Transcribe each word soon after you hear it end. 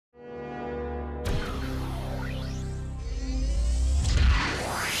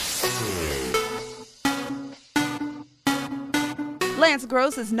Lance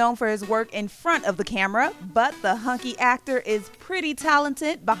Gross is known for his work in front of the camera, but the hunky actor is pretty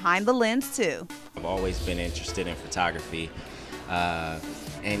talented behind the lens too. I've always been interested in photography,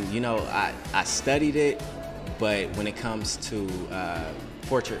 and you know, I studied it, but when it comes to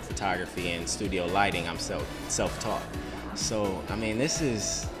portrait photography and studio lighting, I'm self-taught. So, I mean,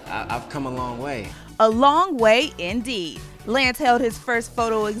 I've come a long way. A long way indeed. Lance held his first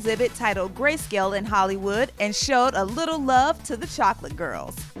photo exhibit titled Grayscale in Hollywood and showed a little love to the chocolate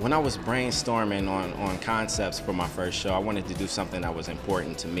girls. When I was brainstorming on concepts for my first show, I wanted to do something that was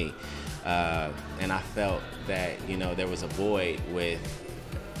important to me. And I felt that, you know, there was a void with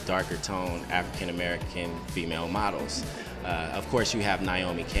darker tone African-American female models. Of course, you have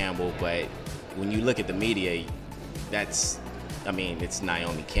Naomi Campbell, but when you look at the media, it's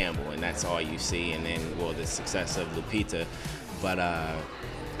Naomi Campbell, and that's all you see, and then, well, the success of Lupita. But I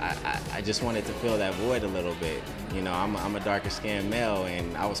just wanted to fill that void a little bit. You know, I'm a darker skinned male,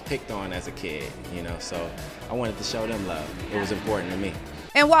 and I was picked on as a kid, you know, so I wanted to show them love. It was important to me.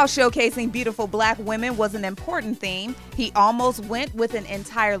 And while showcasing beautiful black women was an important theme, he almost went with an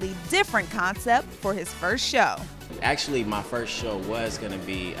entirely different concept for his first show. Actually, my first show was going to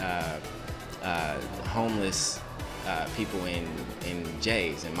be homeless people in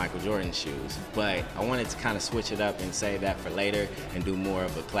J's and Michael Jordan shoes, but I wanted to kind of switch it up and save that for later and do more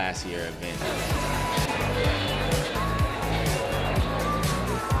of a classier event.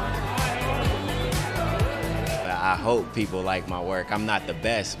 I hope people like my work. I'm not the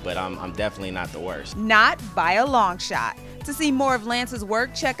best, but I'm definitely not the worst. Not by a long shot. To see more of Lance's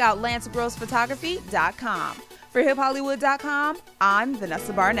work, check out lancegrossphotography.com. For HipHollywood.com, I'm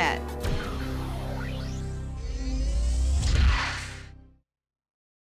Vanessa Barnett.